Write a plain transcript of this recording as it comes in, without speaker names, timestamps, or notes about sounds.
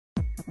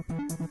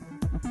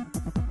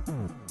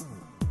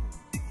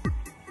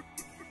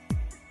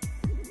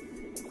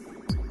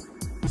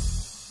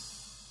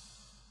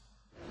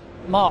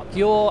Mark,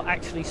 you're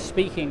actually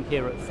speaking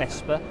here at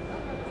FESPA,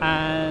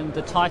 and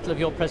the title of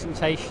your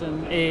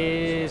presentation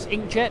is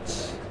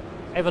Inkjet,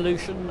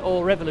 Evolution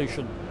or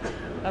Revolution.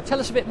 Now tell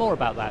us a bit more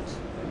about that.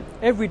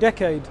 Every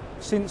decade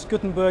since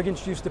Gutenberg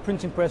introduced the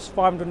printing press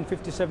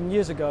 557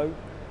 years ago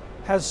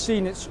has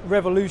seen its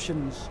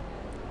revolutions,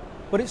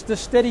 but it's the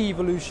steady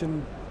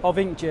evolution of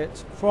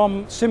inkjet,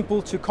 from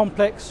simple to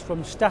complex,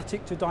 from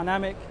static to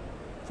dynamic,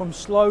 from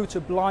slow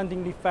to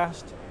blindingly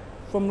fast,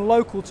 from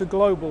local to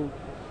global,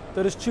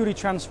 that has truly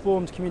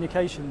transformed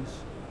communications.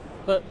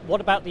 But what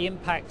about the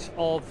impact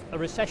of a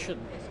recession?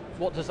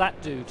 What does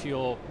that do to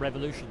your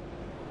revolution?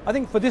 I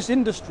think for this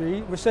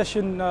industry,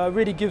 recession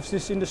really gives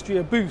this industry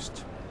a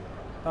boost.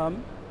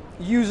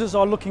 Users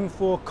are looking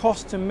for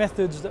costs and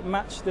methods that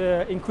match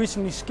their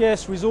increasingly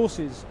scarce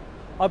resources.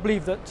 I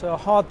believe that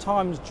hard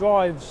times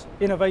drives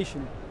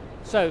innovation.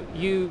 So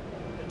you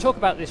talk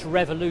about this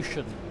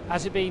revolution.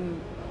 Has it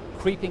been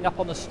creeping up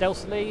on us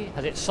stealthily?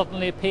 Has it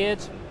suddenly appeared?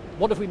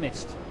 What have we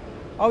missed?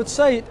 I would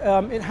say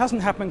it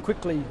hasn't happened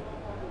quickly.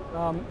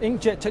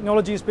 Inkjet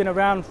technology has been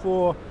around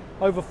for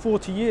over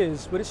 40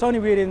 years, but it's only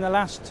really in the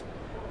last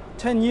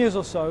 10 years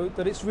or so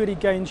that it's really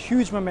gained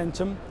huge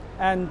momentum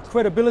and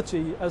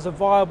credibility as a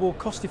viable,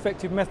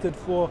 cost-effective method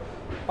for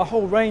a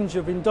whole range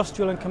of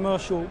industrial and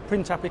commercial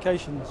print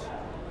applications.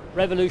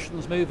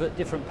 Revolutions move at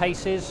different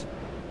paces.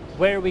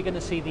 Where are we going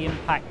to see the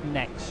impact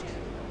next?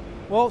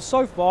 Well,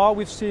 so far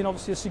we've seen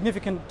obviously a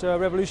significant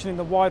revolution in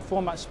the wide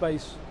format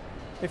space.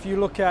 If you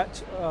look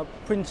at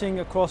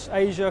printing across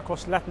Asia,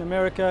 across Latin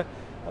America,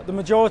 the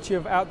majority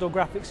of outdoor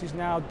graphics is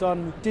now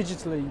done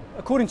digitally.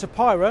 According to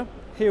Pyra,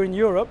 here in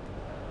Europe,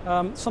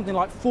 something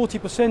like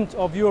 40%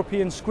 of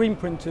European screen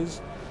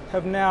printers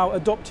have now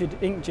adopted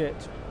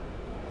inkjet.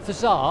 For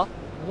Xaar,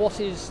 what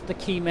is the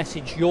key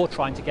message you're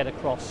trying to get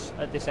across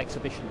at this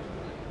exhibition?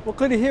 Well,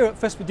 clearly here at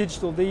FESPA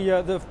Digital,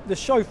 the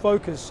show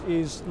focus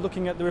is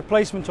looking at the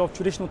replacement of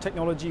traditional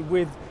technology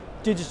with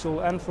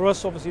digital, and for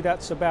us obviously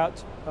that's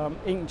about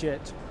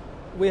inkjet.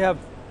 We have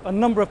a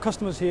number of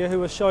customers here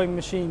who are showing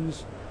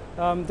machines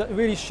that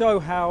really show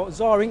how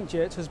Xaar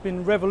inkjet has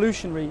been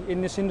revolutionary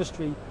in this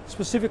industry,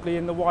 specifically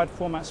in the wide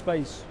format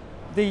space.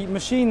 The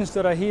machines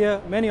that are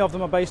here, many of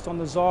them are based on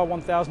the Xaar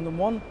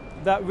 1001.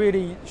 That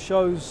really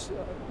shows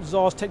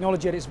Xaar's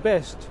technology at its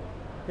best.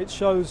 It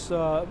shows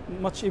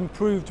much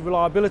improved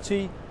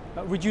reliability,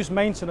 reduced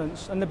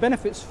maintenance, and the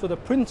benefits for the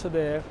printer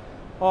there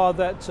are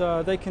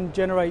that they can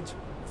generate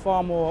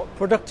far more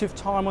productive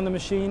time on the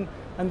machine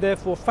and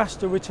therefore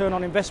faster return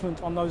on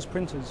investment on those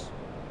printers.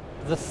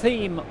 The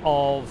theme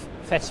of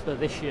FESPA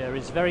this year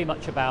is very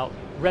much about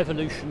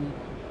revolution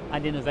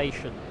and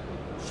innovation.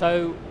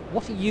 So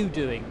what are you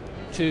doing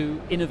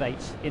to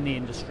innovate in the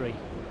industry?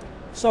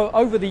 So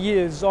over the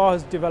years, Xaar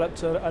has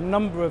developed a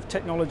number of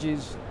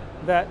technologies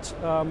that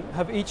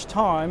have each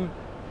time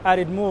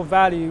added more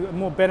value and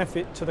more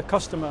benefit to the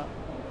customer.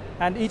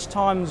 And each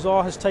time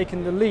Xaar has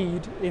taken the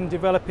lead in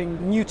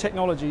developing new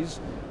technologies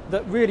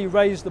that really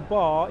raise the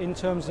bar in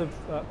terms of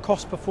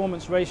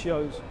cost-performance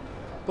ratios,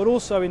 but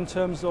also in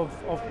terms of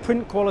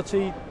print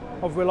quality,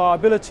 of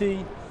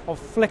reliability, of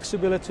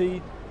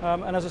flexibility,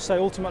 and as I say,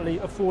 ultimately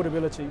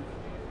affordability.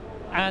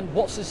 And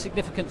what's the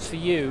significance for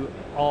you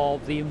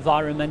of the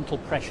environmental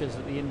pressures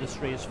that the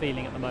industry is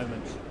feeling at the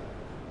moment?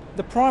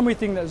 The primary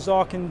thing that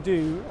Xaar can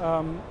do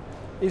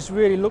is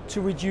really look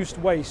to reduce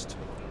waste.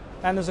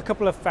 And there's a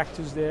couple of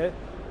factors there.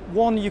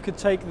 One, you could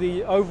take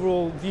the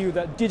overall view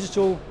that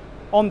digital,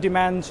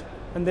 on-demand,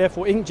 and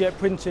therefore inkjet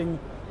printing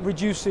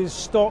reduces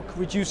stock,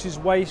 reduces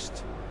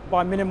waste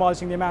by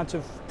minimizing the amount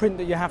of print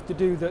that you have to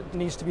do that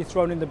needs to be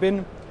thrown in the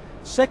bin.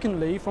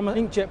 Secondly, from an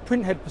inkjet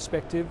printhead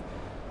perspective,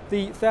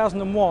 the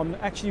 1001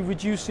 actually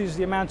reduces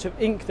the amount of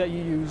ink that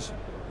you use,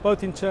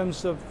 both in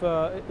terms of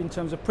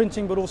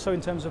printing, but also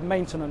in terms of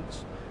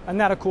maintenance. And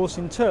that, of course,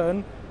 in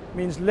turn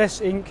means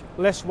less ink,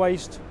 less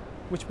waste,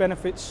 which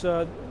benefits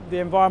the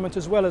environment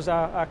as well as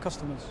our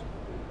customers.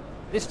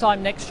 This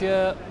time next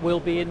year we'll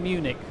be in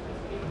Munich.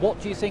 What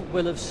do you think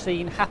we'll have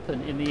seen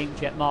happen in the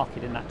inkjet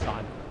market in that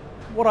time?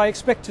 What I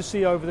expect to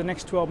see over the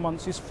next 12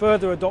 months is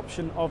further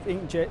adoption of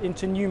inkjet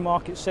into new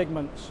market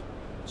segments.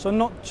 So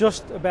not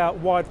just about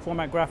wide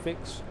format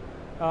graphics,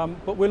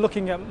 but we're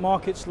looking at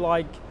markets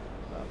like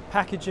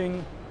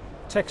packaging,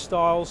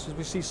 textiles, as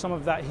we see some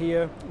of that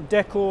here,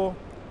 decor,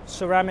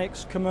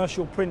 ceramics,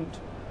 commercial print.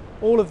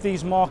 All of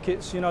these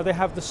markets, they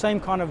have the same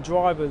kind of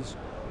drivers: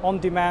 on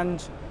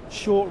demand,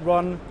 short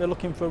run. They're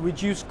looking for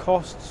reduced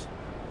costs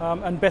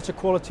and better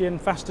quality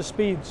and faster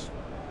speeds.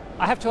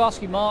 I have to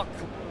ask you, Mark,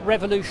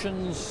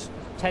 revolutions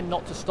tend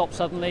not to stop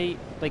suddenly,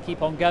 they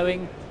keep on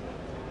going.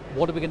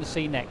 What are we going to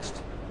see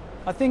next?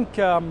 I think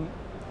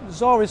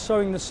Xaar is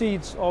sowing the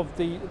seeds of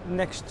the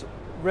next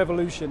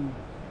revolution.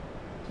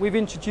 We've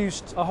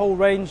introduced a whole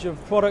range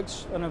of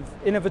products and of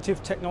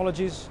innovative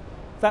technologies.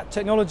 That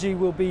technology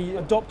will be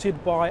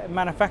adopted by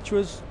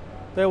manufacturers.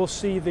 They will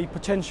see the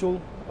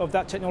potential of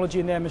that technology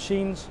in their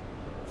machines.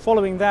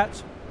 Following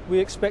that, we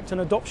expect an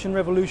adoption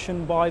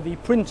revolution by the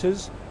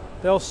printers.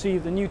 They'll see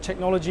the new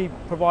technology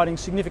providing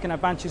significant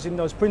advantages in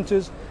those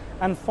printers.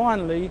 And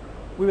finally,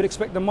 we would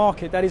expect the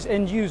market, that is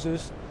end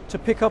users, to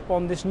pick up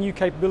on this new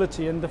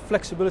capability and the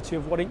flexibility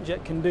of what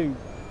Inkjet can do.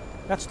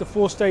 That's the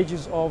 4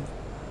 stages of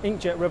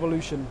Inkjet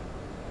revolution.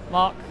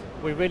 Mark,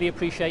 we really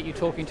appreciate you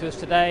talking to us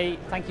today.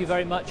 Thank you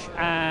very much,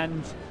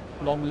 and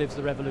long live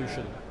the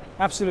revolution.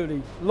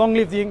 Absolutely. Long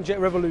live the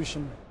Inkjet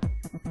revolution.